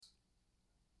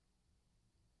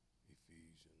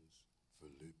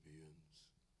Philippians,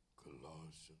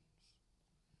 Colossians.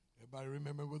 Everybody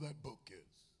remember where that book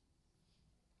is?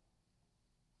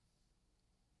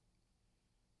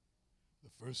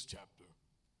 The first chapter.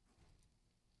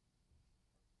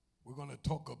 We're going to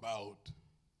talk about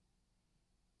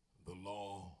the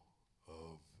law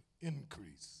of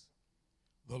increase.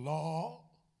 The law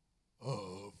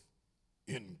of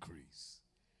increase.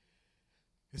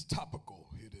 It's topical.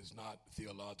 It is not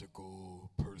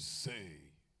theological per se.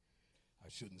 I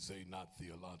shouldn't say not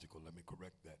theological. Let me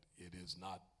correct that. It is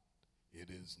not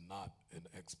an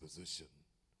exposition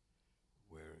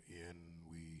wherein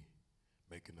we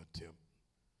make an attempt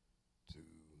to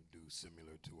do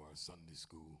similar to our Sunday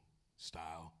school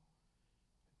style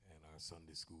and our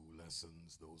Sunday school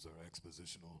lessons. Those are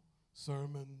expositional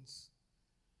sermons,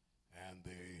 and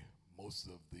most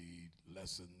of the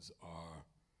lessons are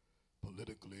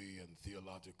politically and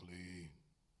theologically,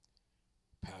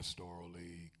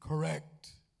 pastorally correct.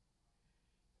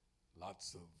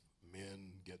 Lots of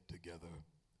men get together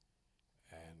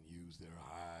and use their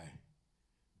high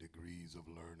degrees of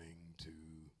learning to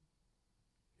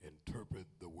interpret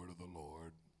the word of the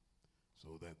Lord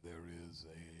so that there is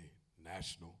a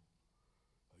national,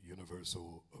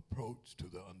 universal approach to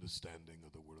the understanding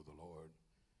of the word of the Lord.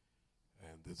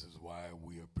 And this is why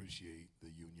we appreciate the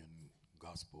Union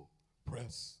Gospel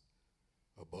Press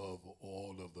above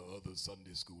all of the other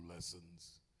Sunday school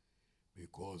lessons,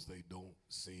 because they don't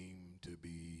seem to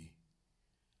be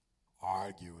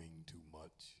arguing too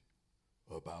much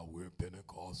about we're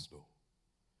Pentecostal.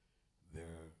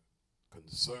 Their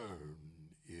concern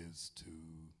is to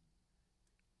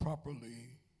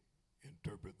properly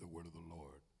interpret the word of the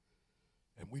Lord.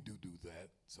 And we do that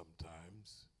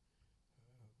sometimes.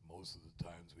 Most of the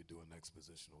times we do an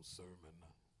expositional sermon.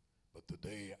 But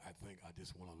today I think I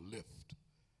just want to lift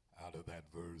out of that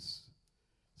verse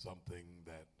something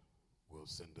that will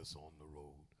send us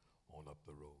on up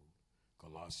the road.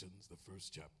 Colossians, the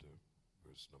first chapter,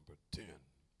 verse number 10.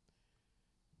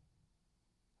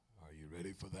 Are you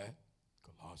ready for that?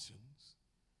 Colossians,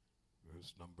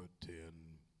 verse number 10.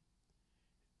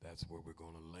 That's where we're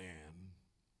going to land.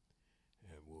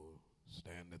 And we'll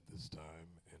stand at this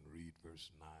time and read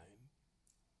verse 9.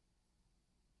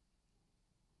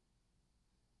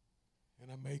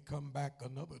 And I may come back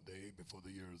another day before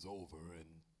the year is over and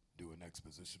do an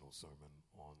expositional sermon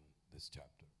on this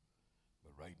chapter.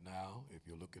 But right now, if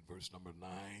you look at verse number 9,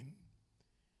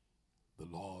 the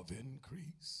law of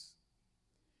increase,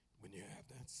 when you have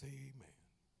that, say amen.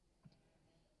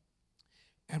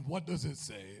 And what does it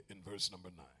say in verse number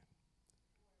 9?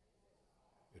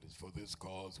 It is for this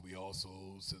cause we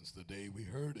also, since the day we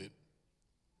heard it,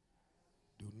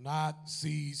 do not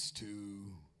cease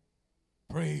to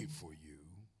pray for you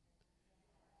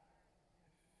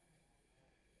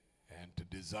and to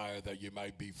desire that you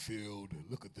might be filled,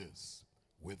 look at this,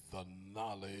 with the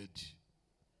knowledge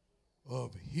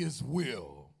of his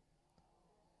will.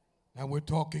 Now we're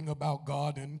talking about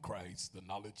God in Christ, the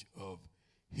knowledge of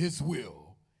his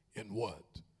will in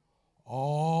what?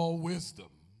 All wisdom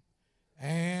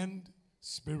and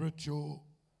spiritual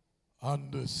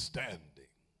understanding.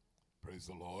 Praise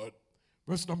the Lord.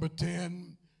 Verse number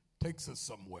 10 takes us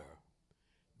somewhere.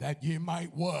 That ye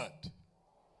might what?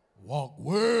 Walk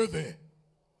worthy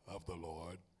of the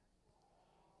Lord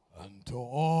unto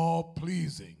all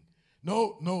pleasing.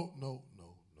 No.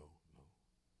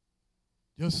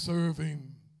 Just serve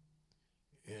him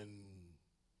in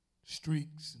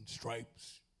streaks and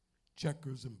stripes,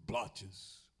 checkers and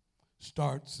blotches,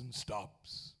 starts and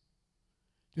stops.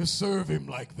 Just serve him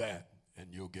like that and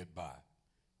you'll get by.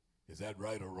 Is that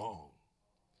right or wrong?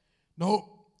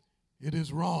 No, it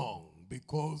is wrong,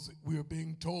 because we are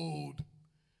being told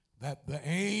that the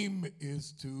aim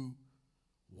is to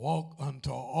walk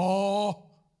unto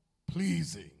all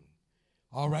pleasing.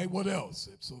 All right, what else?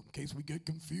 So in case we get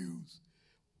confused,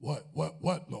 what,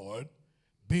 Lord?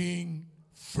 Being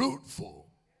fruitful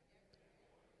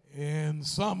in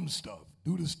some stuff.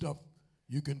 Do the stuff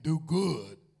you can do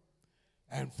good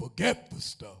and forget the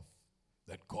stuff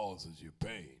that causes you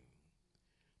pain.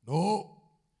 No,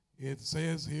 it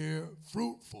says here,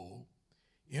 fruitful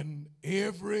in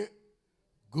every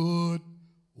good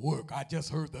work. I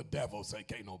just heard the devil say,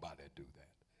 can't nobody do that.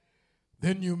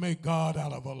 Then you make God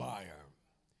out of a liar.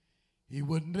 He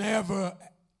would never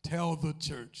tell the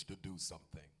church to do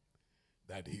something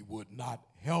that he would not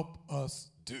help us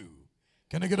do.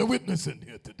 Can I get a witness in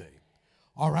here today?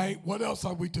 All right, what else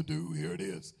are we to do? Here it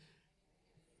is.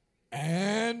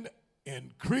 And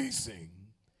increasing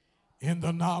in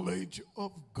the knowledge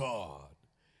of God.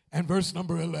 And verse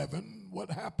number 11,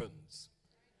 what happens?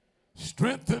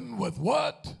 Strengthened with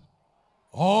what?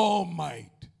 all might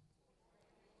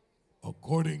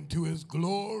according to his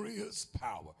glorious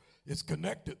power. It's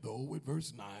connected, though, with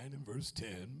verse 9 and verse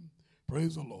 10.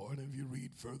 Praise the Lord. And if you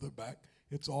read further back,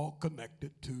 it's all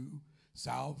connected to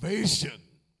salvation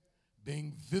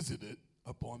being visited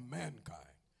upon mankind.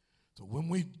 So when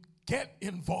we get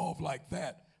involved like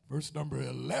that, verse number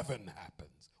 11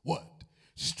 happens. What?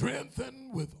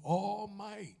 Strengthened with all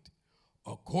might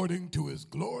according to his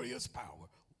glorious power.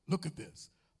 Look at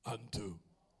this. Unto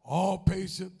all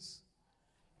patience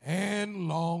and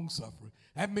long suffering.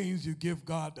 That means you give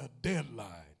God a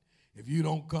deadline. If you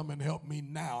don't come and help me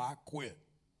now, I quit.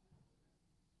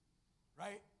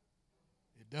 Right?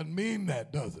 It doesn't mean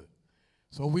that, does it?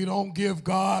 So we don't give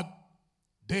God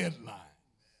deadlines.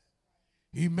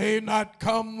 He may not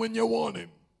come when you want him.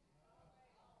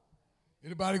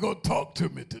 Anybody go talk to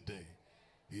me today?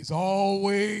 He's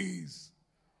always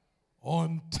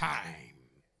on time.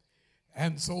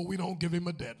 And so we don't give him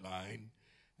a deadline.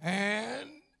 And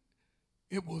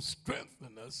it will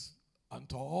strengthen us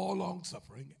unto all long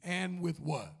suffering, and with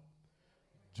what?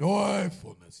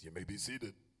 Joyfulness. You may be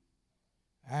seated.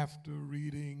 After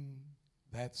reading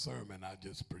that sermon I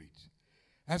just preached.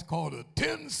 That's called a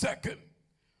 10-second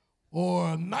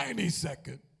or a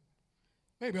 90-second,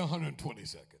 maybe 120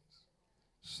 seconds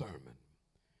sermon.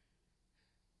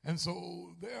 And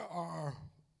so there are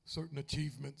certain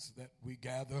achievements that we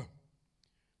gather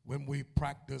when we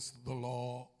practice the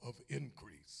law of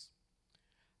increase.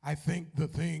 I think the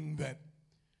thing that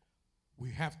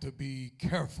we have to be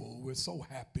careful, we're so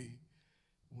happy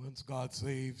once God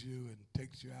saves you and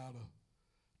takes you out of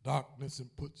darkness and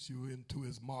puts you into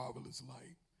his marvelous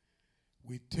light.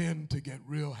 We tend to get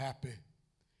real happy.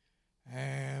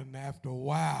 And after a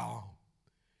while,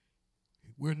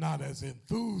 we're not as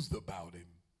enthused about him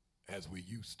as we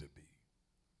used to be.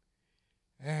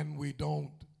 And we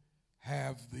don't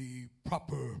have the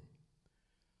proper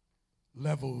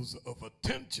levels of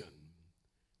attention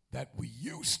that we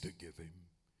used to give him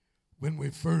when we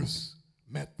first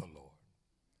met the Lord.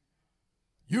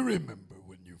 You remember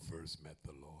when you first met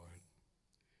the Lord.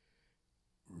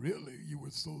 Really, you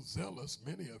were so zealous,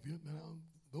 many of you. Now,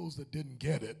 those that didn't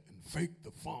get it and faked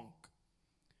the funk,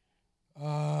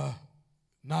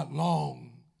 not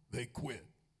long they quit.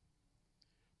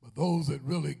 But those that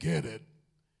really get it,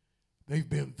 they've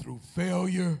been through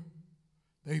failure,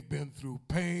 they've been through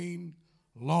pain,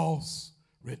 loss,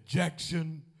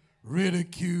 rejection,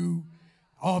 ridicule,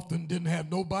 often didn't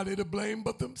have nobody to blame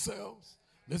but themselves.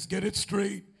 Let's get it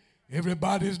straight.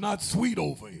 Everybody's not sweet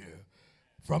over here.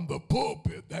 From the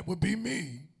pulpit, that would be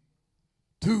me,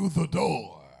 to the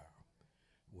door.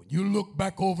 When you look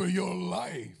back over your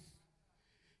life,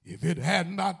 if it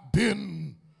had not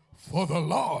been for the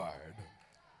Lord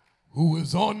who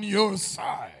is on your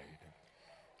side,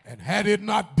 and had it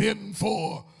not been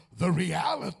for the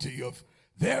reality of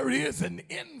there is an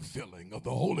infilling of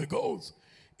the Holy Ghost,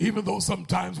 even though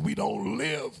sometimes we don't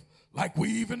live like we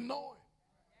even know it.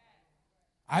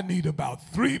 I need about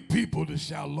 3 people to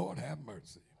shout, Lord, have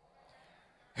mercy.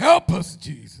 Help us,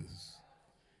 Jesus.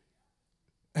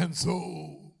 And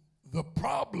so the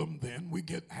problem then, we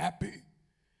get happy.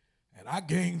 And I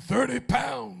gained 30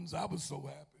 pounds. I was so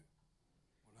happy.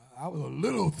 I was a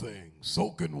little thing,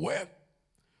 soaking wet,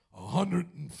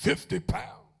 150 pounds.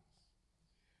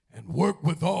 And worked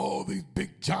with all these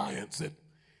big giants at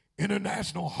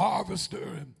International Harvester.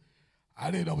 And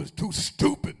I was too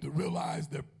stupid to realize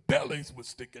their bellies were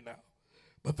sticking out.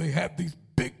 But they had these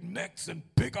big necks and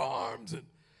big arms. And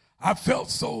I felt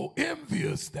so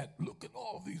envious that look at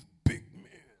all these big men.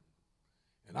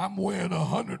 And I'm weighing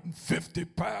 150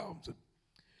 pounds and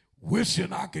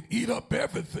wishing I could eat up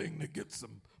everything to get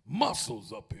some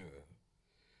muscles up here.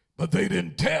 But they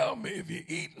didn't tell me if you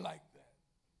eat like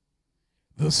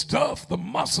that, the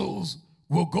muscles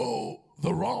will go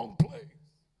the wrong place.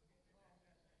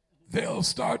 They'll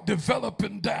start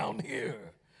developing down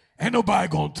here. Ain't nobody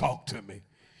gonna talk to me.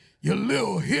 Your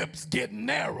little hips get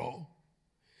narrow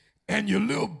and your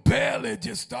little belly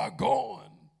just start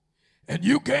going. And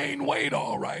you gain weight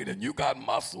all right and you got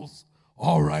muscles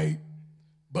all right,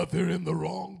 but they're in the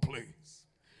wrong place.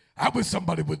 I wish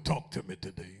somebody would talk to me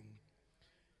today.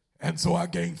 And so I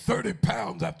gained 30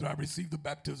 pounds after I received the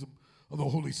baptism of the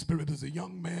Holy Spirit as a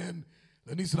young man.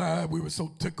 Denise and I, we were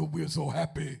so tickled, we were so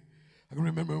happy. I can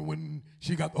remember when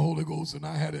she got the Holy Ghost and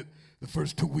I had it, the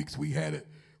first 2 weeks we had it,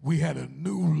 we had a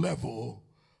new level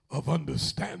of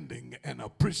understanding and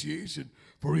appreciation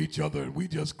for each other. And we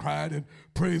just cried and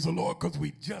praised the Lord because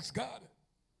we just got it.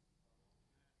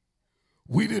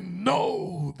 We didn't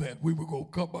know that we were going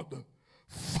to come under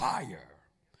fire.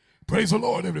 Praise the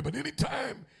Lord, everybody.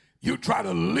 Anytime you try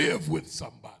to live with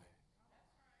somebody,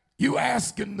 you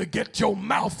asking to get your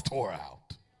mouth tore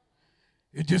out.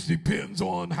 It just depends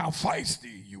on how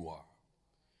feisty you are.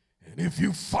 And if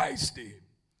you feisty,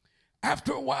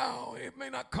 after a while, it may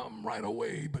not come right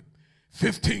away, but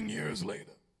 15 years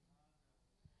later,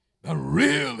 they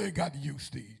really got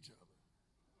used to each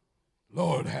other.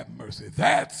 Lord have mercy.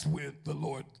 That's when the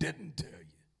Lord didn't tell you.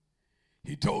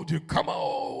 He told you, come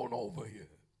on over here.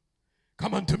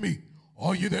 Come unto me,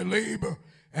 all you that labor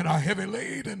and are heavy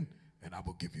laden, and I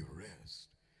will give you rest.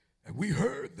 And we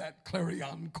heard that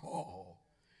clarion call,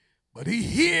 but he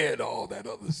hid all that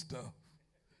other stuff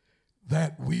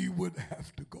that we would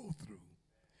have to go through,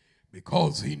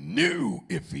 because he knew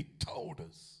if he told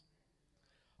us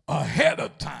ahead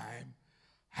of time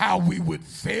how we would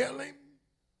fail him,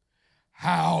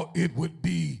 how it would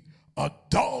be a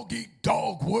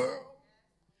dog-eat-dog world,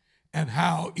 and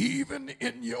how even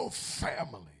in your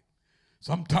family,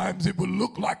 sometimes it would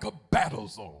look like a battle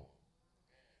zone.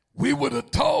 We would have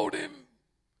told him,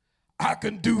 I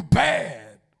can do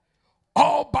bad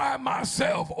all by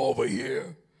myself over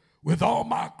here with all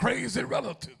my crazy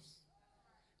relatives.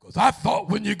 Because I thought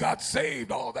when you got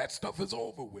saved, all that stuff is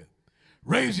over with.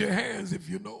 Raise your hands if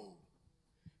you know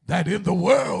that in the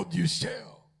world you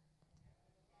shall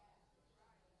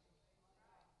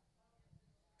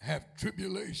have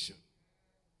tribulation,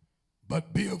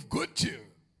 but be of good cheer.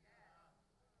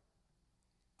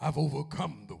 I've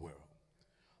overcome the world.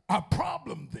 Our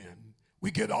problem then, we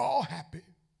get all happy.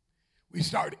 We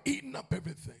start eating up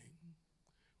everything.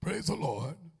 Praise the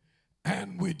Lord.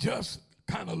 And we just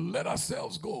kind of let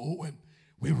ourselves go, and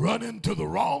we run into the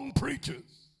wrong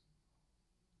preachers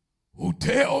who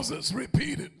tells us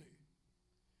repeatedly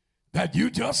that you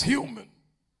just human.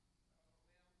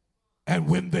 And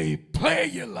when they play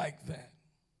you like that,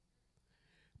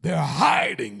 they're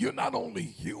hiding you're not only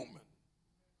human,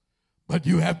 but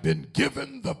you have been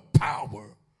given the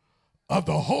power of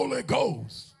the Holy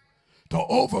Ghost to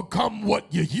overcome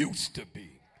what you used to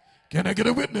be. Can I get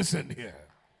a witness in here?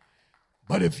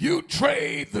 But if you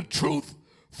trade the truth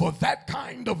for that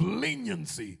kind of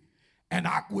leniency, and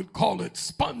I would call it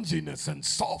sponginess and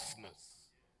softness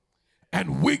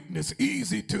and weakness,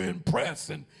 easy to impress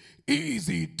and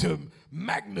easy to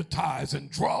magnetize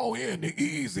and draw in,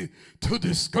 easy to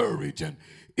discourage and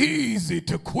easy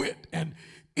to quit and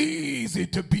easy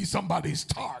to be somebody's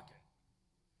target.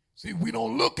 See, we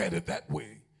don't look at it that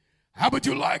way. How would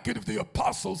you like it if the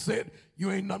apostle said,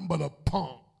 you ain't nothing but a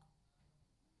punk?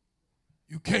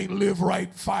 You can't live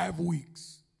right 5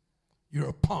 weeks. You're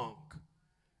a punk.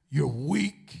 You're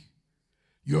weak.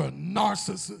 You're a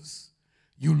narcissist.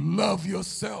 You love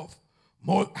yourself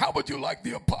more. How would you like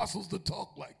the apostles to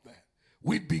talk like that?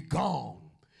 We'd be gone.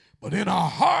 But in our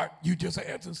heart, you just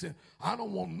answer and say, I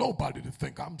don't want nobody to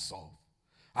think I'm soft.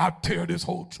 I'll tear this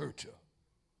whole church up.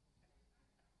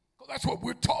 Because that's what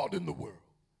we're taught in the world.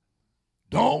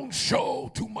 Don't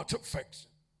show too much affection.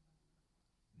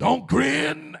 Don't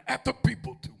grin at the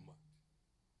people too much.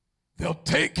 They'll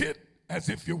take it as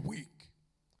if you're weak.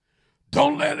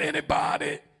 Don't let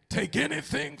anybody take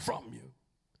anything from you.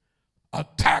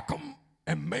 Attack them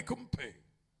and make them pay.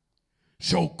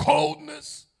 Show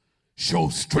coldness, show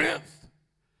strength,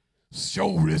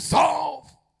 show resolve,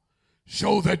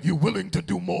 show that you're willing to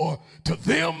do more to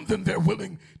them than they're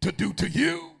willing to do to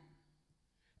you.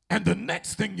 And the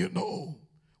next thing you know,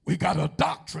 we got a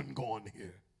doctrine going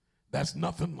here that's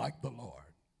nothing like the Lord.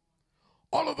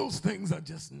 All of those things are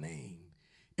just named.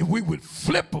 If we would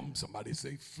flip them, somebody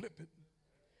say flip it,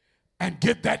 and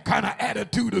get that kind of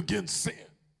attitude against sin,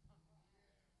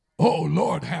 oh,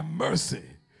 Lord, have mercy.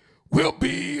 We'll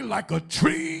be like a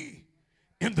tree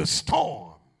in the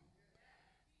storm,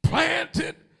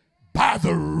 planted by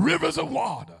the rivers of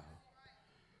water,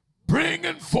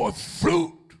 bringing forth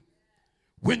fruit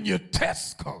when your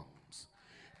test comes,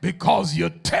 because your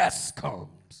test comes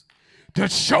to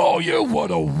show you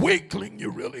what a weakling you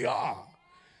really are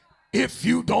if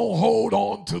you don't hold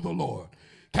on to the Lord.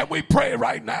 Can we pray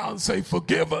right now and say,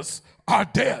 forgive us our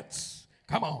debts?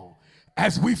 Come on.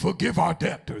 As we forgive our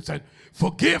debtors, and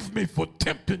forgive me for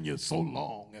tempting you so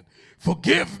long, and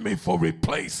forgive me for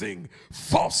replacing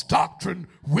false doctrine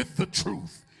with the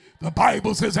truth. The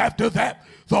Bible says after that,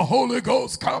 the Holy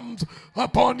Ghost comes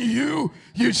upon you,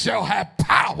 you shall have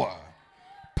power.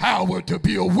 Power to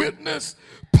be a witness,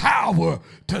 power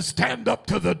to stand up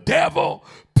to the devil,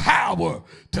 power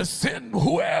to send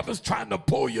whoever's trying to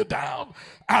pull you down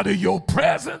out of your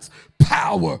presence,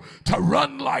 power to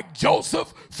run like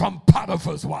Joseph from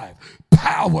Potiphar's wife,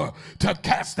 power to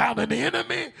cast down an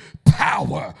enemy,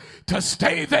 power to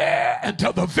stay there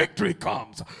until the victory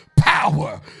comes,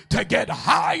 Power to get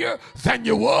higher than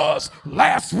you was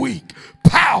last week.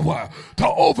 Power to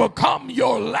overcome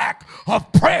your lack of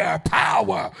prayer.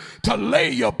 Power to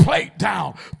lay your plate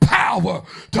down. Power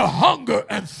to hunger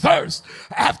and thirst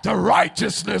after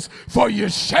righteousness, for you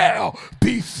shall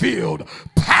be filled.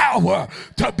 Power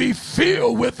to be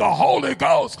filled with the Holy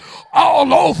Ghost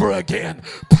all over again.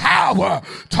 Power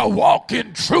to walk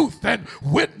in truth and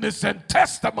witness and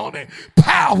testimony.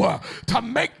 Power to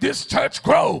make this church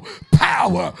grow.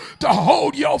 Power to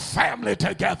hold your family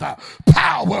together.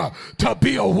 Power to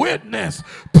be a witness.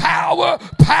 Power,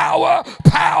 power,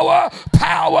 power,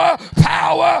 power,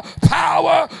 power,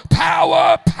 power,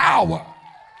 power, power.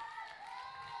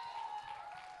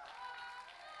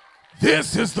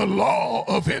 This is the law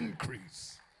of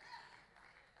increase.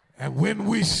 And when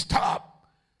we stop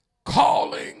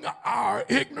calling our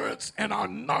ignorance and our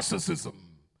narcissism,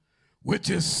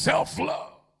 which is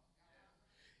self-love,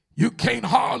 you can't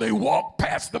hardly walk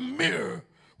past the mirror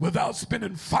without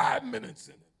spending 5 minutes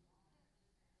in it,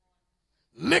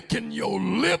 licking your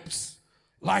lips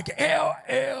like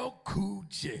LL Cool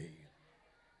J.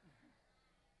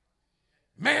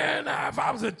 Man, if I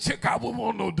was a chick, I wouldn't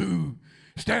want no dude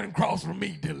standing across from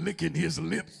me to licking his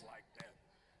lips like that.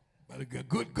 But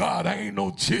good God, I ain't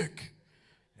no chick.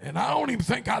 And I don't even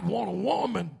think I'd want a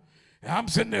woman. And I'm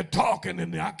sitting there talking,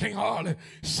 and I can't hardly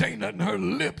say nothing. Her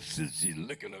lips, she's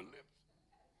licking her lips.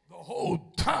 The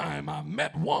whole time I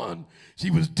met one, she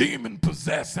was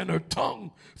demon-possessed, and her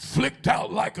tongue flicked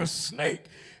out like a snake.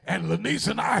 And Lanice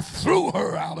and I threw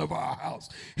her out of our house.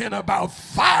 In about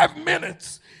 5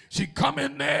 minutes, she come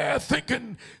in there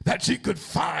thinking that she could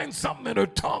find something, and her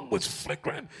tongue was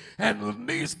flickering. And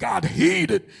Lanice got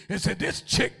heated and said, this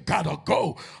chick gotta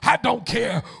go. I don't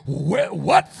care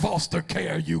what foster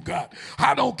care you got.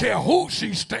 I don't care who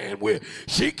she's staying with.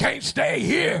 She can't stay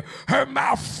here. Her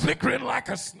mouth flickering like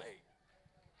a snake.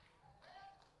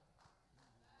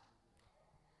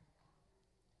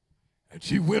 And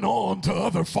she went on to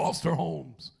other foster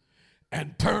homes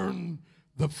and turned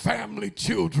the family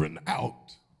children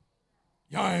out.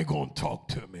 Y'all ain't gonna talk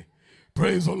to me.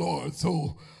 Praise the Lord.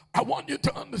 So I want you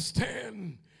to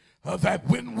understand that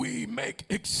when we make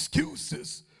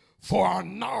excuses for our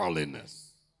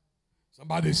gnarliness,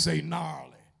 somebody say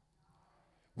gnarly,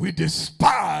 we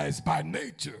despise by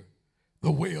nature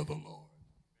the way of the Lord.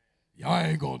 Y'all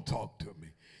ain't gonna talk to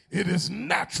me. It is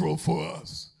natural for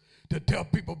us to tell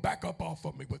people, back up off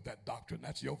of me with that doctrine.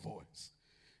 That's your voice.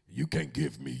 You can't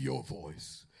give me your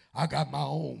voice. I got my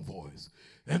own voice.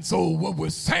 And so what we're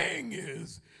saying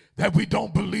is that we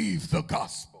don't believe the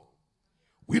gospel.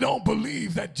 We don't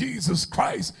believe that Jesus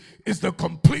Christ is the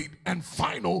complete and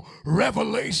final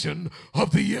revelation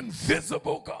of the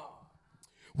invisible God.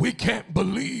 We can't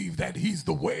believe that he's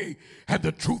the way and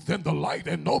the truth and the light,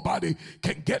 and nobody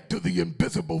can get to the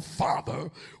invisible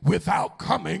Father without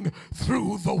coming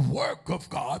through the work of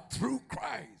God through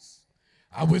Christ.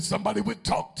 I wish somebody would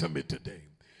talk to me today.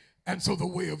 And so the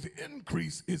way of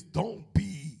increase is don't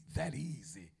be that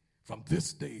easy from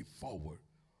this day forward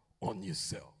on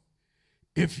yourself.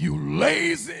 If you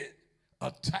lazy,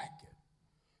 attack it.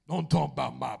 Don't talk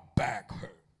about my back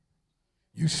hurt.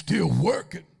 You still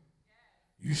working.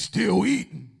 You still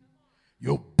eating,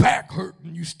 your back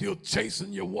hurting, you still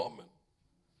chasing your woman.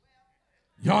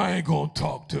 Y'all ain't gonna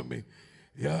talk to me.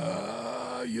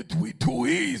 Yeah, we too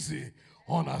easy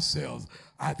on ourselves.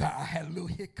 I thought I had a little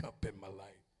hiccup in my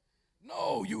life.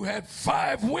 No, you had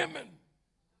 5 women.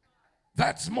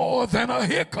 That's more than a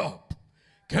hiccup.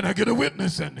 Can I get a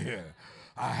witness in here?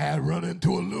 I had run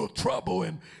into a little trouble,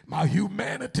 and my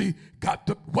humanity got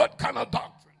to, what kind of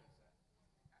doctrine?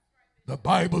 The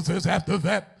Bible says after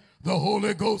that, the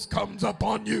Holy Ghost comes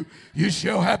upon you, you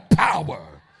shall have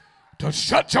power to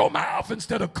shut your mouth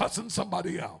instead of cussing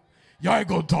somebody out. Y'all ain't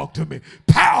gonna talk to me.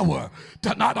 Power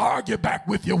to not argue back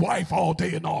with your wife all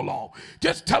day and all long.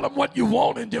 Just tell them what you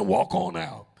want and then walk on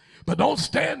out. But don't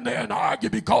stand there and argue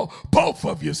because both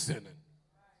of you sinning.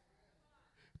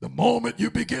 The moment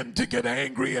you begin to get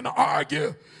angry and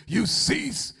argue, you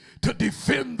cease to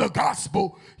defend the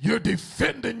gospel. You're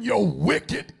defending your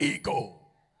wicked ego.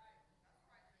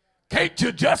 Can't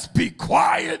you just be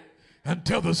quiet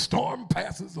until the storm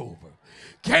passes over?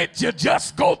 Can't you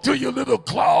just go to your little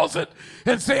closet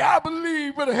and say, I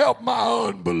believe, but help my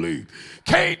unbelief?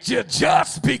 Can't you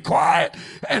just be quiet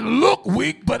and look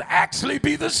weak, but actually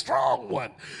be the strong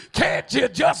one? Can't you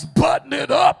just button it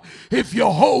up if you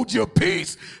hold your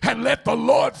peace and let the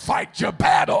Lord fight your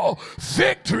battle?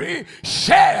 Victory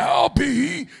shall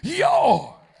be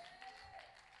yours.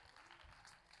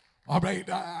 All right,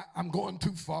 I'm going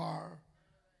too far.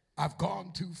 I've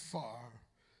gone too far.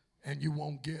 and you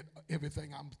won't get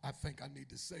everything I think I need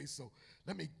to say. So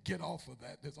let me get off of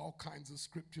that. There's all kinds of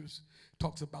scriptures.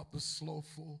 Talks about the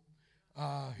slothful.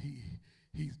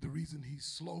 He's the reason he's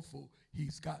slothful.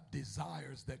 He's got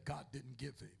desires that God didn't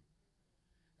give him,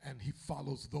 and he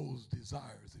follows those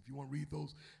desires. If you want to read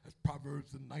those, that's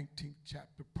Proverbs the 19th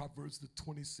chapter, Proverbs the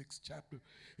 26th chapter.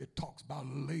 It talks about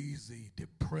lazy,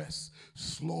 depressed,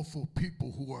 slothful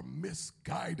people who are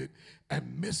misguided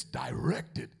and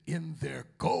misdirected in their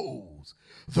goals.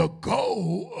 The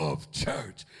goal of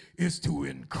church is to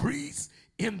increase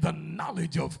in the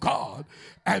knowledge of God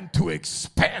and to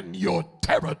expand your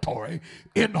territory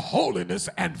in holiness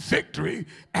and victory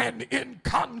and in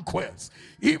conquest.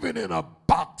 Even in a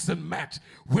boxing match,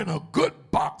 when a good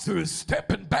boxer is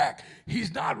stepping back,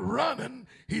 he's not running,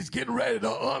 he's getting ready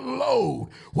to unload.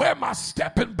 Where am I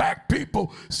stepping back,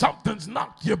 people? Something's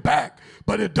knocked you back,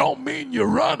 but it don't mean you're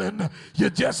running. You're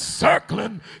just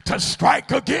circling to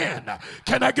strike again.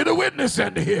 Can I get a witness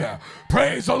in here?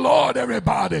 Praise the Lord,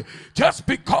 everybody. Just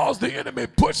because the enemy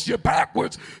pushed you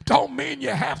backwards don't mean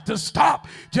you have to stop.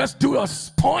 Just do a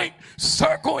point,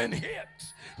 circle, and hit.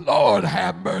 Lord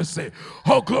have mercy.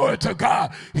 Oh, glory to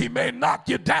God. He may knock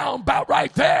you down about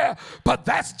right there, but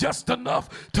that's just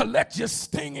enough to let you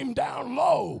sting him down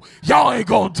low. Y'all ain't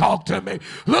gonna talk to me.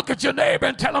 Look at your neighbor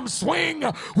and tell him, swing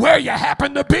where you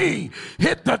happen to be.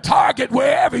 Hit the target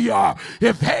wherever you are.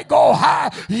 If they go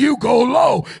high, you go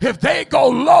low. If they go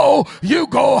low, you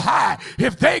go high.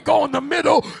 If they go in the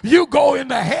middle, you go in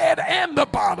the head and the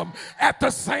bottom at the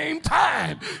same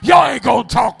time. Y'all ain't gonna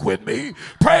talk with me.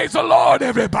 Praise the Lord,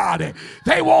 everybody.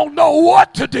 They won't know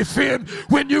what to defend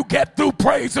when you get through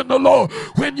praising the Lord,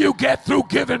 when you get through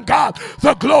giving God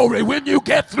the glory, when you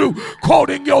get through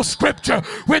quoting your scripture,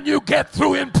 when you get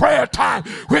through in prayer time,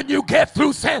 when you get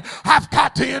through saying, I've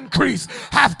got to increase,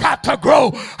 I've got to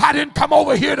grow. I didn't come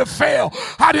over here to fail.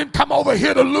 I didn't come over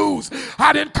here to lose.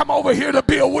 I didn't come over here to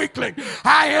be a weakling.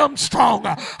 I am strong.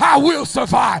 I will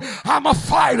survive. I'm a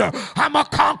fighter. I'm a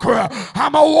conqueror.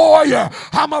 I'm a warrior.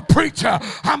 I'm a preacher.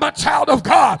 I'm a child of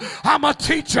God. I'm a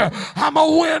teacher. I'm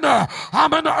a winner.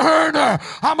 I'm an earner.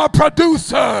 I'm a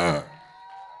producer.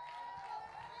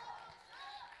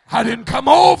 I didn't come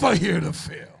over here to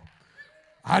fail.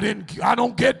 I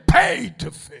don't get paid to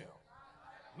fail.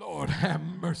 Lord have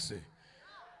mercy.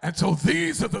 And so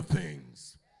these are the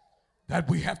things that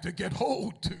we have to get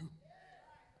hold to.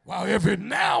 While every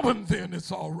now and then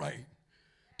it's all right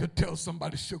to tell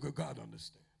somebody, sugar, God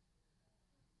understand.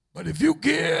 But if you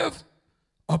give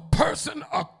a person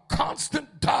a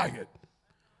constant diet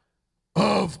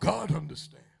of God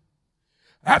understand,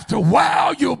 after a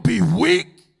while you'll be weak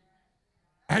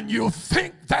and you'll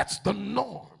think that's the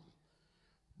norm.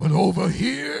 But over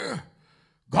here,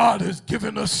 God has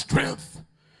given us strength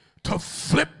to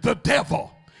flip the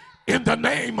devil in the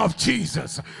name of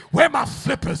Jesus. Where my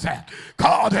flippers at?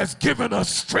 God has given us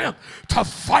strength to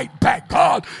fight back.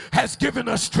 God has given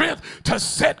us strength to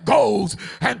set goals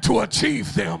and to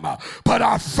achieve them. But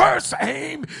our first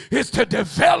aim is to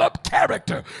develop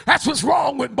character. That's what's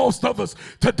wrong with most of us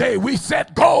today. We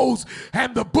set goals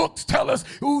and the books tell us,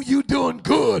 ooh, you doing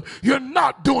good. You're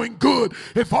not doing good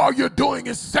if all you're doing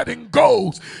is setting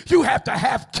goals. You have to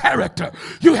have character.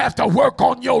 You have to work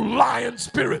on your lion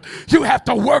spirit. You have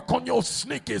to work on your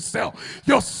sneaky self,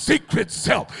 your secret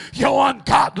self, your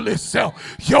ungodly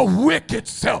self, your wicked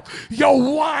self,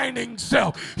 your whining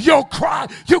self, your cry.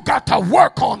 You got to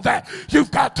work on that. You've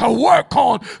got to work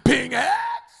on being excellent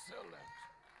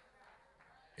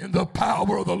in the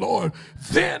power of the Lord.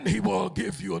 Then he will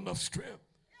give you enough strength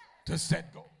to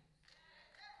set goals.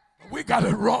 We got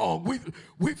it wrong.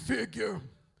 We figure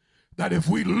that if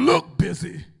we look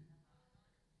busy,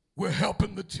 we're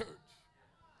helping the church.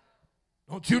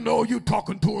 Don't you know you're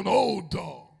talking to an old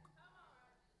dog?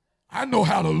 I know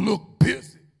how to look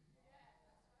busy.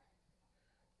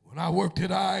 When I worked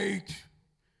at IH,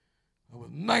 I was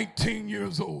 19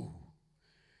 years old.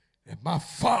 And my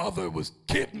father was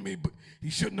kidding me, but he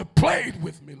shouldn't have played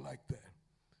with me like that.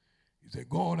 He said,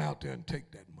 go on out there and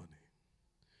take that money.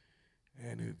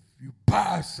 And if you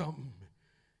buy something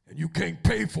and you can't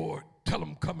pay for it, tell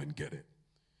him come and get it.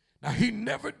 Now, he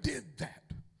never did that.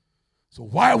 So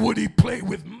why would he play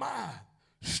with my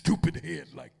stupid head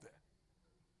like that?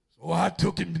 So I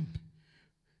took him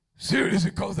serious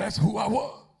because that's who I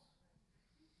was.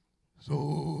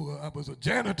 So I was a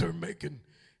janitor making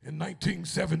in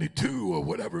 1972 or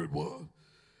whatever it was.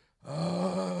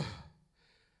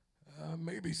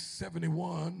 Maybe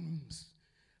 71.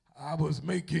 I was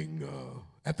making,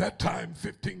 at that time,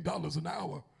 $15 an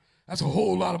hour. That's a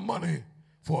whole lot of money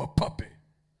for a puppy.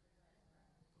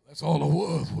 That's all it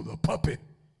was a puppy.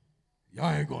 Y'all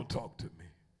ain't gonna talk to me.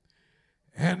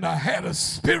 And I had a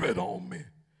spirit on me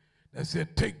that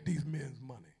said, take these men's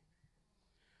money.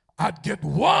 I'd get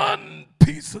one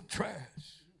piece of trash.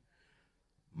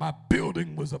 My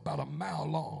building was about a mile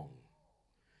long.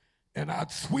 And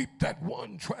I'd sweep that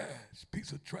one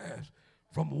piece of trash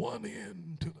from one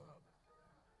end to the other.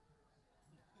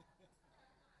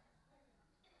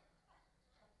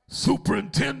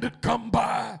 Superintendent come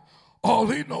by, all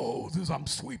he knows is I'm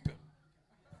sweeping.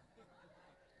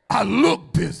 I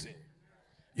look busy.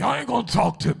 Y'all ain't gonna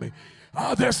talk to me.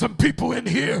 There's some people in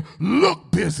here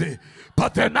look busy,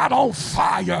 but they're not on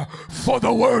fire for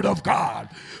the word of God.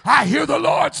 I hear the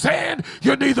Lord saying,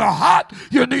 you're neither hot,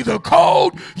 you're neither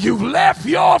cold, you've left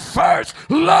your first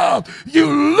love.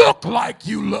 You look like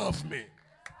you love me,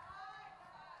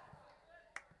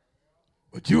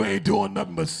 but you ain't doing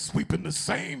nothing but sweeping the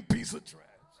same piece of trash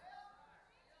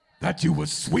that you were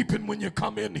sweeping when you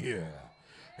come in here.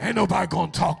 Ain't nobody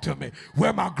gonna talk to me.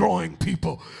 Where my growing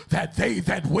people? That they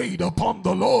that wait upon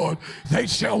the Lord, they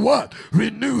shall what?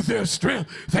 Renew their strength.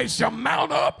 They shall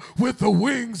mount up with the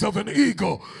wings of an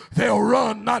eagle. They'll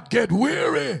run, not get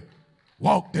weary.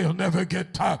 Walk, they'll never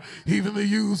get tired. Even the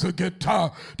youths will get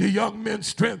tired. The young men's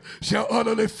strength shall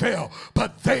utterly fail.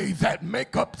 But they that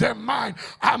make up their mind,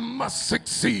 I must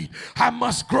succeed. I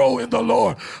must grow in the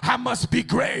Lord. I must be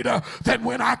greater than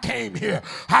when I came here.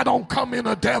 I don't come in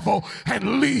a devil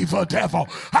and leave a devil.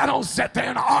 I don't sit there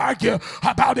and argue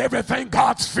about everything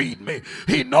God's feeding me.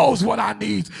 He knows what I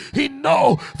need. He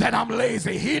knows that I'm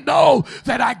lazy. He knows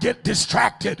that I get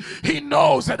distracted. He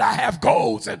knows that I have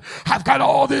goals and I've got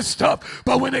all this stuff.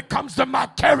 But when it comes to my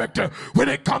character, when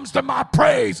it comes to my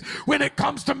praise, when it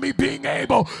comes to me being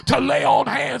able to lay on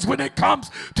hands, when it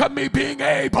comes to me being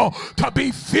able to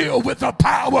be filled with the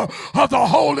power of the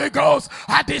Holy Ghost,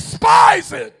 I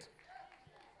despise it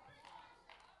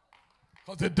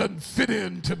because it doesn't fit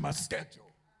into my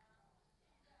schedule.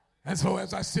 And so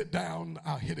as I sit down,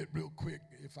 I'll hit it real quick.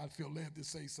 If I feel led to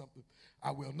say something,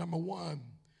 I will. Number one,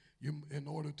 in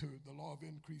order to, the law of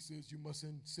increase is you must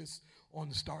insist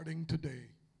on starting today.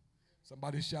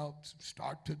 Somebody shout,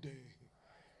 start today.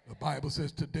 The Bible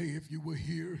says today, if you will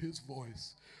hear his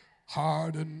voice,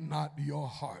 harden not your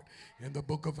heart. In the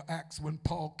book of Acts, when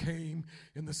Paul came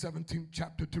in the 17th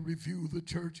chapter to review the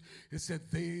church, it said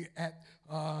they at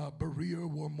Berea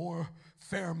were more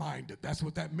fair-minded. That's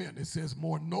what that meant. It says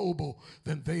more noble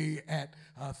than they at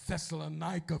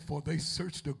Thessalonica, for they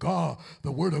searched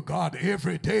the word of God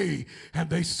every day, and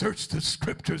they searched the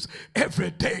scriptures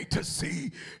every day to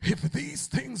see if these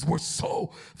things were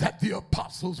so that the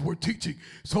apostles were teaching.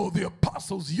 So the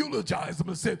apostles eulogized them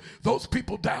and said, those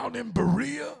people down in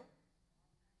Berea,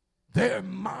 their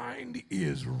mind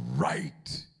is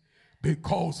right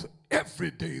because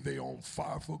every day they're on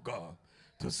fire for God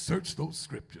to search those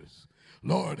scriptures.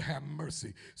 Lord, have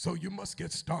mercy. So you must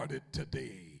get started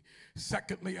today.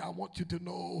 Secondly, I want you to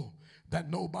know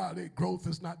that growth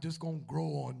is not just going to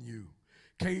grow on you.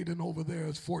 Caden over there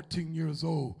is 14 years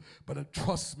old, but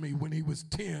trust me, when he was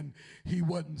 10, he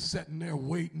wasn't sitting there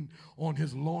waiting on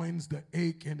his loins to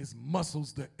ache and his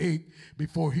muscles to ache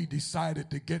before he decided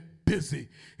to get busy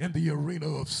in the arena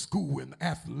of school and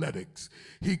athletics.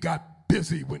 He got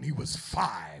busy when he was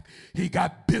 5. He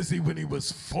got busy when he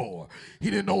was 4. He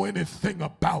didn't know anything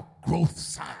about growth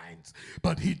signs,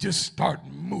 but he just started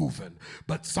moving.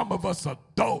 But some of us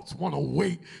adults want to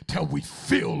wait till we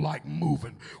feel like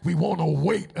moving. We want to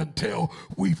wait until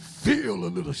we feel a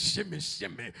little shimmy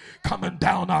coming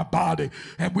down our body,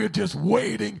 and we're just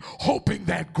waiting, hoping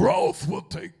that growth will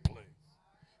take place.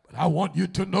 But I want you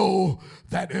to know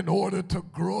that in order to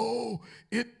grow,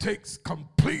 it takes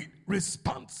complete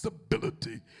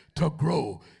responsibility to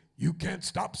grow. You can't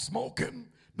stop smoking.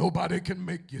 Nobody can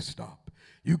make you stop.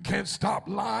 You can't stop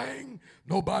lying.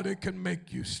 Nobody can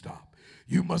make you stop.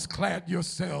 You must clad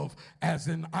yourself, as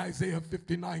in Isaiah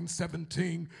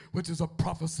 59:17, which is a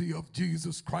prophecy of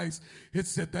Jesus Christ. It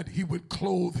said that he would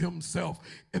clothe himself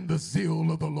in the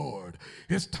zeal of the Lord.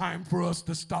 It's time for us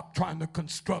to stop trying to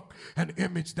construct an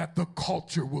image that the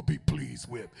culture will be pleased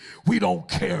with. We don't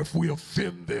care if we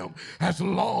offend them as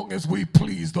long as we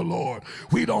please the Lord.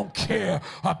 We don't care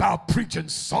about preaching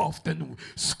soft and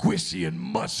squishy and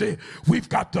mushy. We've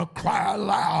got to cry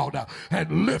loud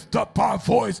and lift up our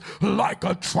voice like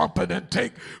like a trumpet and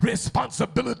take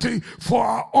responsibility for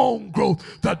our own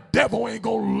growth. The devil ain't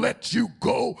gonna let you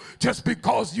go just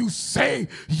because you say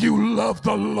you love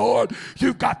the Lord.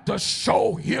 You got to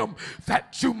show him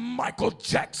that you Michael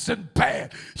Jackson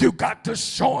bad. You got to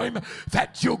show him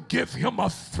that you give him a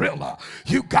thriller.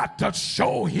 You got to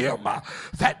show him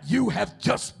that you have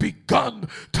just begun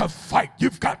to fight.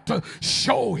 You've got to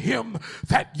show him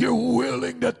that you're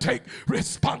willing to take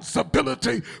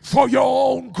responsibility for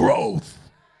your own growth.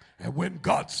 And when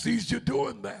God sees you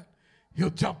doing that, he'll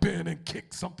jump in and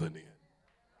kick something in.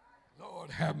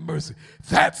 Lord have mercy.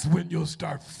 That's when you'll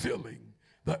start feeling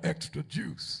the extra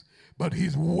juice. But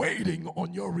he's waiting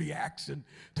on your reaction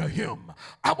to him.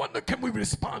 I wonder, can we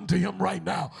respond to him right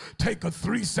now? Take a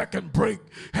 3-second break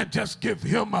and just give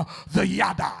him the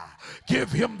yada.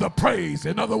 Give him the praise.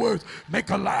 In other words, make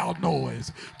a loud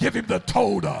noise. Give him the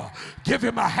toda. Give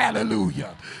him a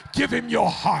hallelujah. Give him your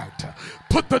heart.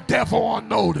 Put the devil on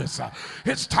notice.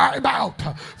 It's time out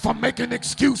for making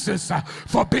excuses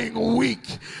for being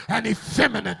weak and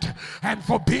effeminate and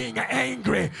for being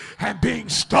angry and being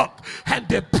stuck and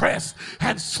depressed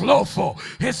and slowful.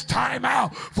 It's time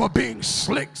out for being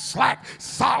slick, slack,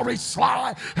 sorry,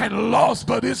 sly, and lost.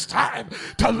 But it's time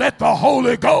to let the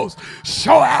Holy Ghost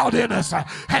show out in us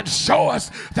and show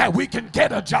us that we can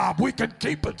get a job, we can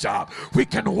keep a job, we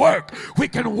can work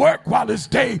while it's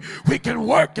day, we can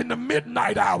work in the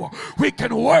midnight hour, we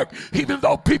can work even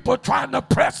though people are trying to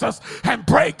press us and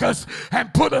break us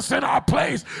and put us in our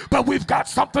place. But we've got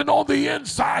something on the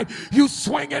inside. You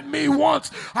swing at me once,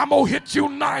 I'm gonna hit you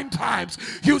 9 times.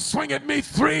 You swing at me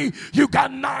 3, you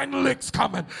got 9 licks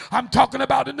coming. I'm talking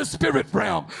about in the spirit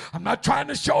realm. I'm not trying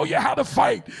to show you how to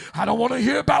fight. I don't want to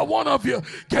hear about one of you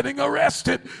getting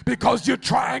arrested because you're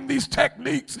trying these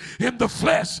techniques in the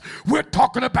flesh. We're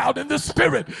talking about in the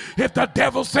spirit. If the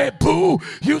devil said boo,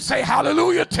 you say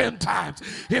hallelujah 10 times.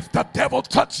 If the devil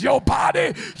touched your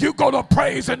body, you go to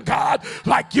praising God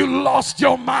like you lost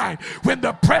your mind. When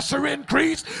the pressure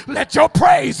increased, let your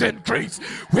praise increase.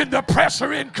 When the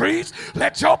pressure increased,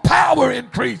 let your power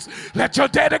increase. Let your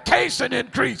dedication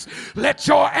increase. Let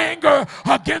your anger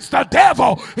against the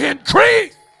devil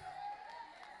increase.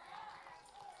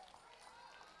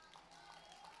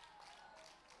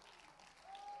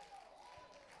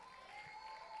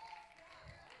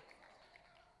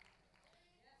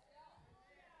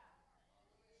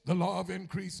 The law of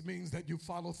increase means that you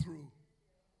follow through.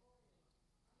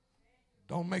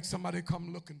 Don't make somebody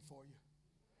come looking for you.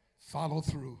 Follow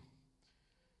through.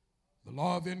 The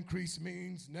law of increase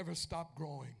means never stop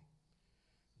growing.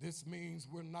 This means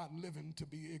we're not living to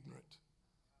be ignorant.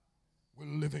 We're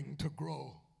living to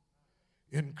grow,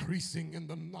 increasing in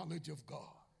the knowledge of God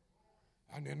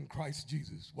and in Christ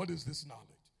Jesus. What is this knowledge?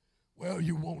 Well,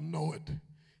 you won't know it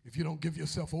if you don't give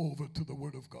yourself over to the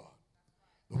Word of God.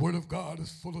 The Word of God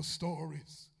is full of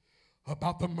stories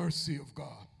about the mercy of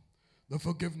God, the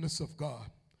forgiveness of God,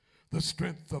 the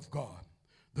strength of God,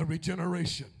 the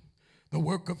regeneration, the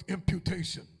work of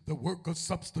imputation, the work of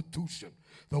substitution,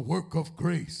 the work of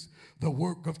grace, the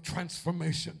work of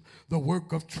transformation, the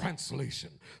work of translation,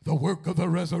 the work of the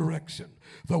resurrection,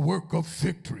 the work of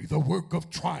victory, the work of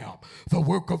triumph, the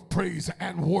work of praise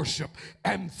and worship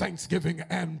and thanksgiving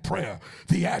and prayer,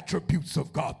 the attributes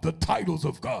of God, the titles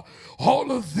of God. All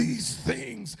of these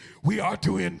things we are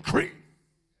to increase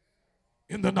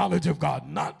in the knowledge of God,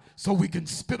 not so we can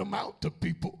spit them out to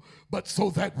people, but so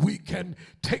that we can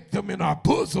take them in our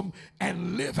bosom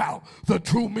and live out the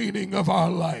true meaning of our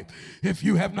life. If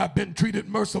you have not been treated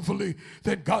mercifully,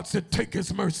 then God said, take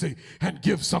his mercy and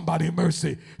give somebody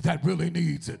mercy that really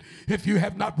needs it. If you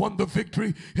have not won the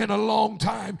victory in a long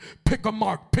time, pick a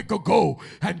mark, pick a goal,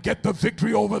 and get the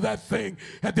victory over that thing,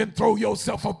 and then throw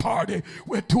yourself a party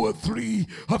with 2 or 3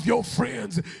 of your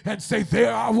friends and say,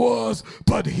 there I was,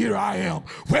 but here I am.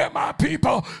 Where are my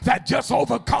people that just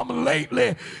overcome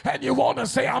lately? And you want to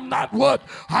say, I'm not what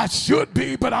I should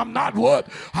be, but I'm not what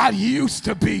I used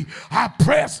to be. I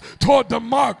press toward the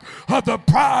mark of the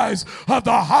prize of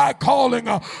the high calling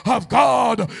of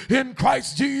God in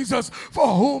Christ Jesus, for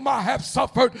whom I have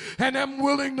suffered and am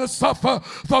willing to suffer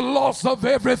the loss of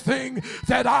everything,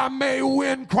 that I may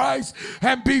win Christ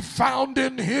and be found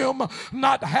in him,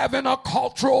 not having a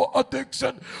cultural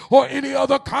addiction or any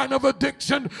other kind of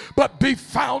addiction, but be be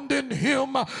found in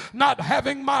him, not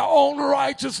having my own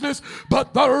righteousness,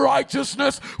 but the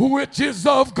righteousness which is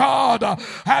of God.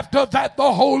 After that,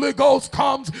 the Holy Ghost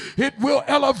comes. It will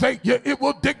elevate you. It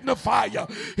will dignify you.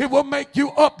 It will make you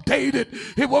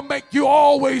updated. It will make you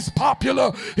always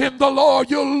popular in the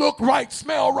Lord. You'll look right,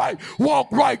 smell right, walk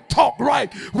right, talk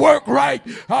right, work right,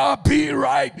 be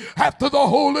right. After the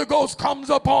Holy Ghost comes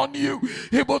upon you,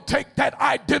 it will take that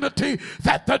identity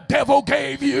that the devil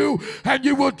gave you and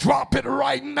you will drop it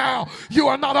right now. You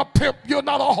are not a pimp. You're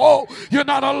not a hoe. You're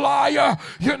not a liar.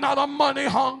 You're not a money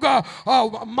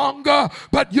monger,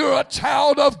 but you're a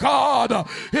child of God.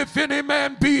 If any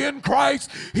man be in Christ,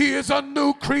 he is a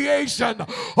new creation.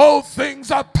 Old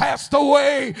things are passed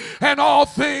away and all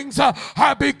things are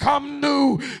become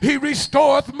new. He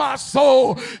restoreth my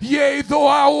soul. Yea, though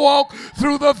I walk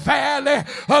through the valley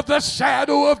of the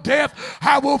shadow of death,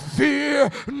 I will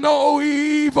fear no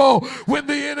evil. When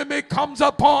the enemy comes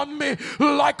upon me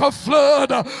like a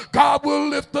flood, God will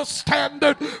lift the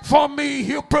standard for me.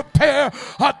 He'll prepare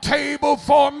a table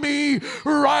for me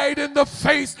right in the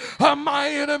face of my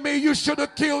enemy. You should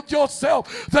have killed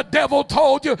yourself. The devil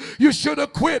told you you should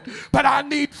have quit, but I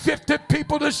need 50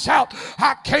 people to shout,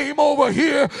 I came over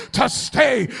here to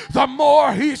stay. The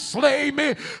more he slay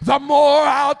me, the more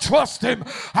I'll trust him.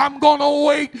 I'm gonna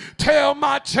wait till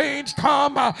my change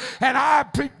come, and I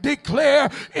declare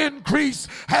increase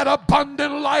at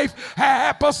Abundant Life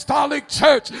Apostolic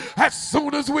Church. As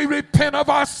soon as we repent of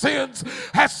our sins,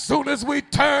 as soon as we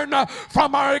turn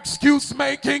from our excuse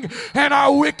making and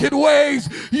our wicked ways,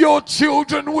 your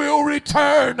children will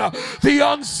return. The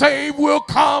unsaved will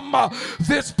come.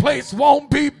 This place won't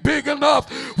be big enough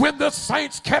when the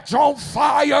saints catch on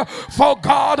fire. For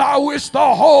God, I wish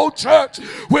the whole church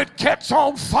would catch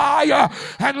on fire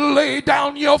and lay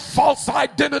down your false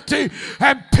identity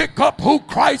and pick up who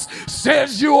Christ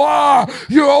says you are.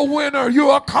 You're a winner.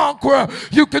 You're a conqueror.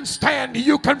 You can stand.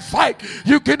 You can fight.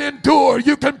 You can endure.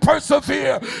 You can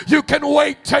persevere. You can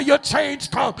wait till your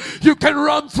change comes. You can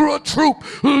run through a troop,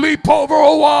 leap over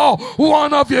a wall.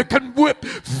 One of you can whip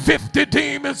 50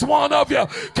 demons. One of you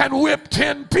can whip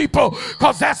 10 people,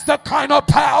 because that's the kind of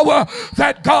power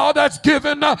that God has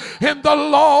given in the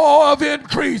law of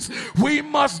increase. We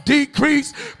must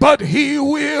decrease, but he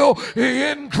will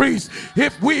increase.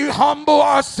 If we humble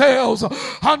ourselves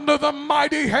under the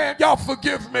mighty hand, y'all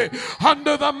forgive me,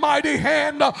 under the mighty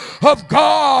hand of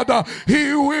God,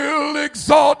 he will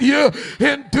exalt you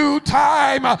in due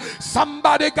time.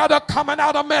 Somebody gotta come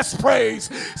out of mess praise.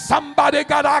 Somebody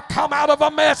gotta come out of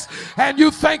a mess, and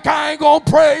you think I ain't gonna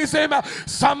praise him.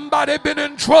 Somebody been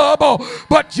in trouble,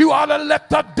 but you ought to let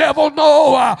the devil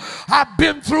know, I've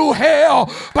been through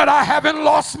hell, but I haven't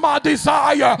lost my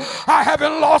desire. I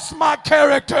haven't lost my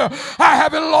character. I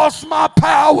haven't lost my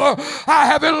power. I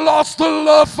haven't lost the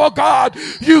love for God.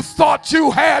 You thought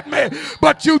you had me,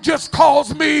 but you just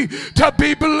caused me to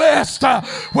be blessed.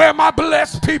 Where my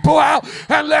blessed people out?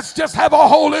 And let's just have a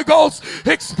Holy Ghost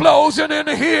explosion in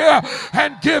here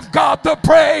and give God the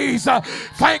praise.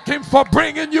 Thank him for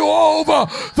bringing you over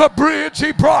the bridge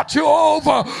he brought you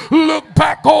over. Look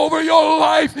back over your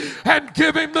life and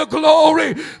give him the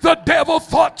glory. The devil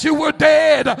thought you were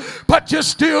dead, but you're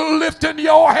still lifting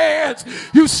your hands.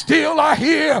 You still are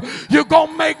here. You're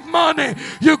gonna make money.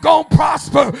 You're gonna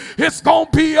prosper. It's gonna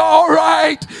be all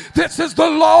right. This is the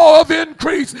law of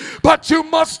increase, but you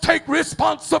must take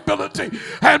responsibility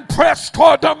and press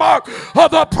toward the mark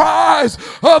of the prize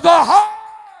of the high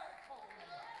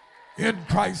in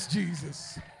Christ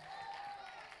Jesus.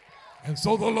 And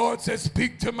so the Lord says,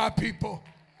 speak to my people.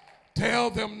 Tell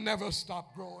them never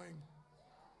stop growing.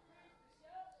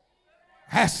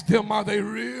 Ask them, are they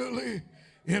really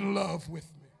in love with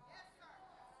me?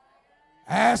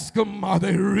 Ask them, are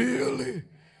they really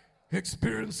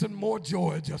experiencing more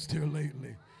joy just here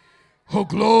lately? Oh,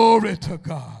 glory to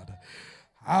God.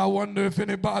 I wonder if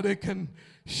anybody can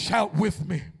shout with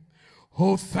me.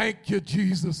 Oh, thank you,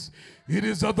 Jesus. It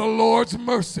is of the Lord's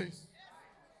mercies.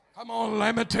 Come on,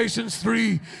 Lamentations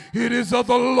 3. It is of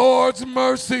the Lord's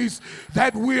mercies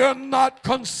that we are not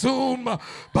consumed,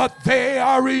 but they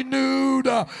are renewed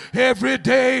every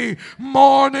day,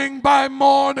 morning by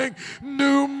morning.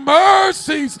 New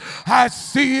mercies I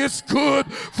see. It's good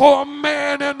for a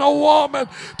man and a woman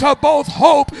to both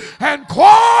hope and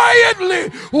quietly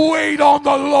wait on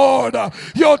the Lord.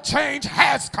 Your change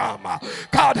has come.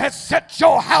 God has set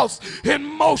your house in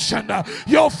motion.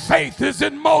 Your faith is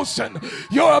in motion.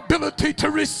 Your ability to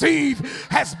receive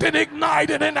has been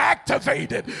ignited and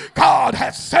activated. God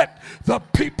has set the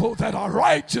people that are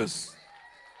righteous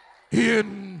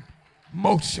in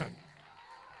motion.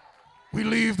 We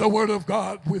leave the word of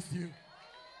God with you.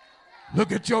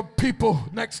 Look at your people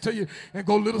next to you and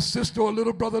go, little sister or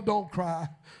little brother, don't cry.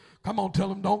 Come on, tell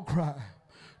them, don't cry.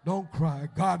 Don't cry.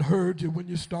 God heard you when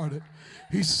you started.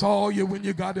 He saw you when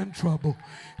you got in trouble.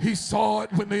 He saw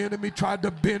it when the enemy tried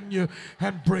to bend you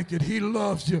and break it. He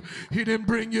loves you. He didn't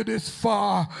bring you this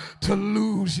far to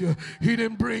lose you. He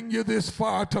didn't bring you this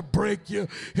far to break you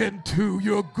in two.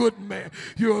 You're a good man.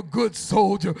 You're a good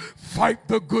soldier. Fight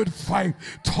the good fight.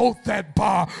 Tote that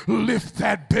bar. Lift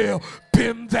that bell.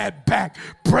 Bend that back,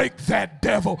 break that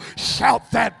devil,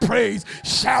 shout that praise,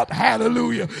 shout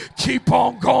hallelujah, keep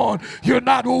on going. You're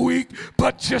not weak,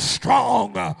 but you're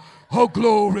strong. Oh,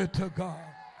 glory to God.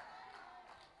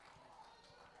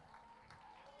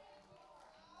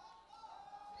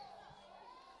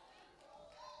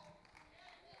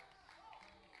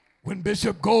 When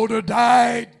Bishop Golder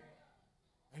died,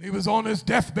 and he was on his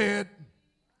deathbed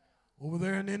over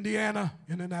there in Indiana,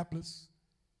 Indianapolis,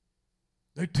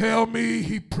 they tell me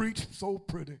he preached so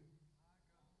pretty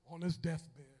on his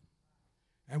deathbed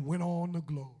and went on to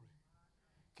glory.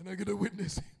 Can I get a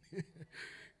witness?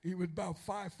 He was about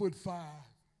 5'5",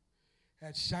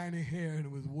 had shiny hair and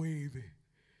it was wavy.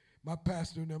 My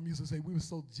pastor and them used to say we were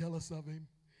so jealous of him.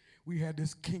 We had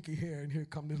this kinky hair and here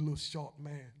come this little short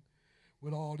man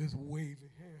with all this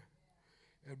wavy hair.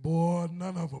 And boy,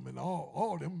 none of them, and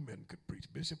all them men could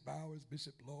preach. Bishop Bowers,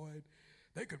 Bishop Lloyd,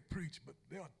 they could preach, but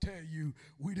they'll tell you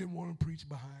we didn't want to preach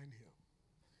behind him.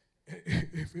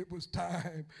 If it was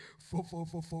time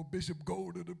for Bishop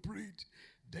Golder to preach,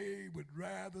 they would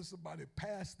rather somebody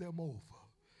pass them over.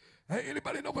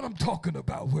 Anybody know what I'm talking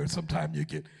about, where sometimes you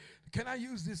get, can I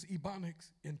use this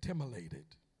Ebonics?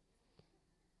 Intimidated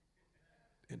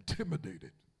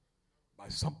by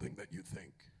something that you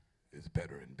think is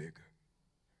better and bigger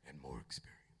and more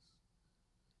experienced.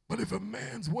 But if a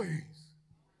man's ways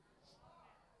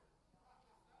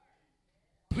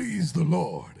please the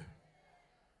Lord.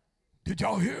 Did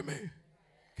y'all hear me?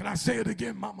 Can I say it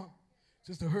again, Mama?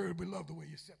 Sister Heard, we love the way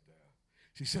you sit there.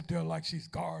 She sit there like she's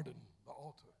guarding the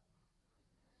altar.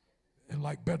 And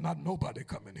like better not nobody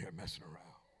come in here messing around.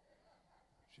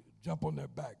 She jump on their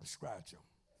back and scratch them.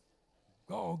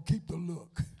 Go on, keep the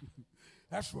look.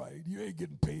 That's right. You ain't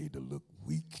getting paid to look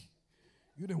weak.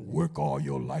 You didn't work all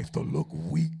your life to look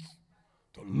weak,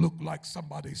 to look like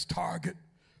somebody's target.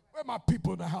 Where are my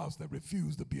people in the house that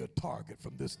refuse to be a target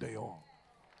from this day on?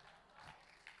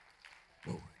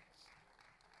 Glory.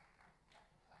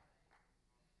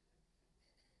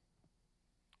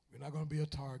 We're not going to be a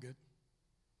target.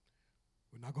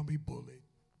 We're not going to be bullied.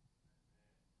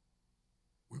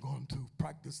 We're going to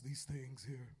practice these things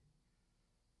here.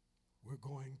 We're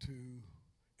going to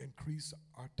increase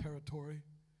our territory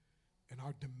and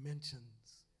our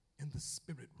dimensions in the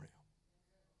spirit realm.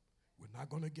 We're not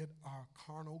going to get our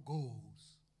carnal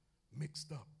goals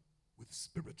mixed up with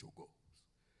spiritual goals.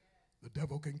 The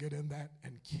devil can get in that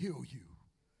and kill you.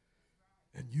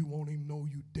 And you won't even know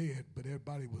you dead, but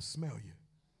everybody will smell you.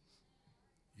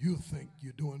 You'll think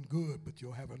you're doing good, but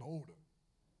you'll have an odor.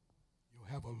 You'll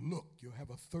have a look. You'll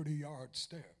have a 30-yard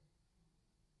stare.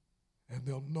 And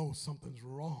they'll know something's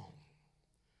wrong.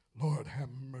 Lord,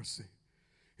 have mercy.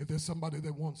 If there's somebody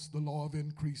that wants the law of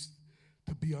increase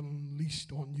to be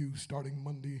unleashed on you starting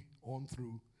Monday on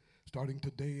through, starting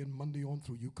today and Monday on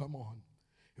through, you come on.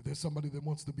 If there's somebody that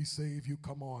wants to be saved, you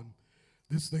come on.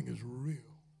 This thing is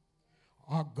real.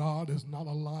 Our God is not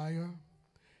a liar.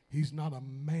 He's not a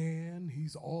man.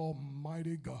 He's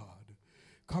Almighty God.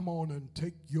 Come on and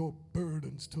take your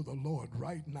burdens to the Lord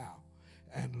right now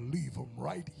and leave them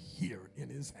right here in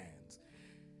his hands.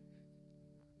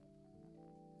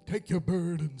 Take your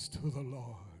burdens to the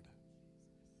Lord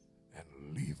and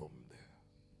leave them there.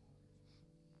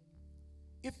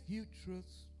 If you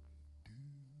trust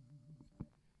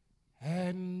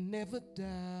and never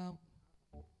doubt,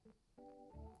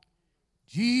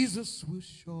 Jesus will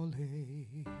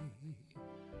surely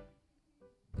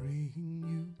bring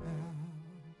you out.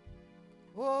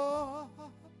 Oh,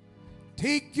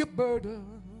 take your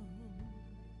burden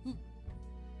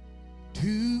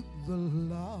to the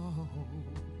Lord.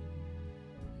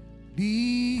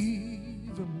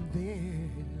 Leave them there.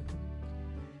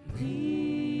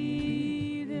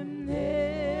 Leave them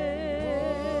there.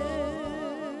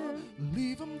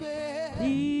 Leave them there.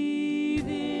 Leave them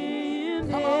there.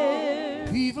 Come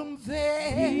on. Leave them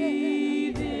there.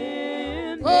 Leave them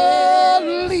there.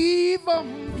 Oh, leave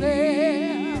them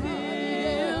there.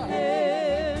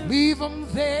 Leave them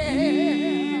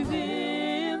there.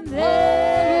 Leave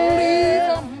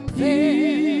them there.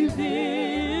 Leave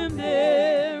them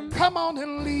there. Come on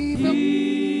and leave them.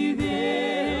 Leave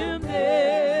them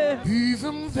there. Leave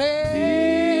them there.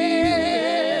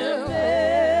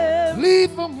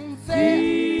 Leave them there.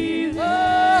 there.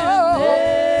 Oh,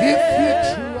 if you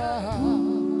trust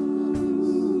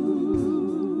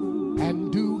and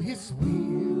do his will,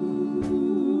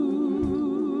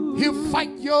 he'll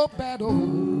fight your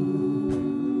battle.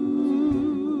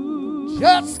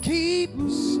 Just keep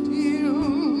still.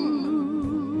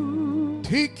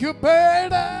 Take your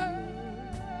burdens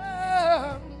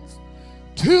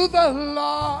to the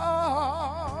Lord.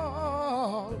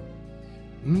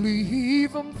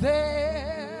 Leave them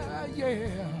there, yeah.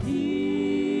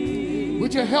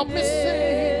 Would you help me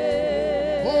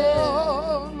sing?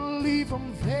 Oh, leave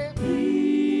them there.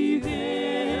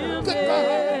 Good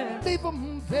God, leave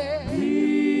them there.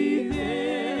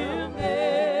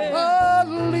 Oh,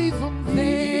 leave them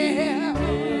there,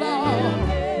 Lord.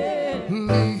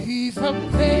 Leave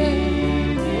them there.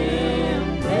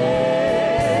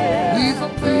 Leave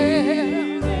them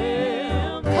there.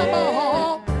 Come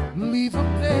on, leave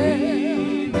them there.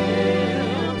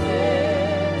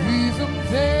 Leave them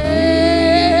there.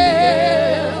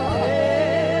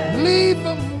 Leave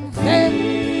them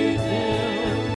there.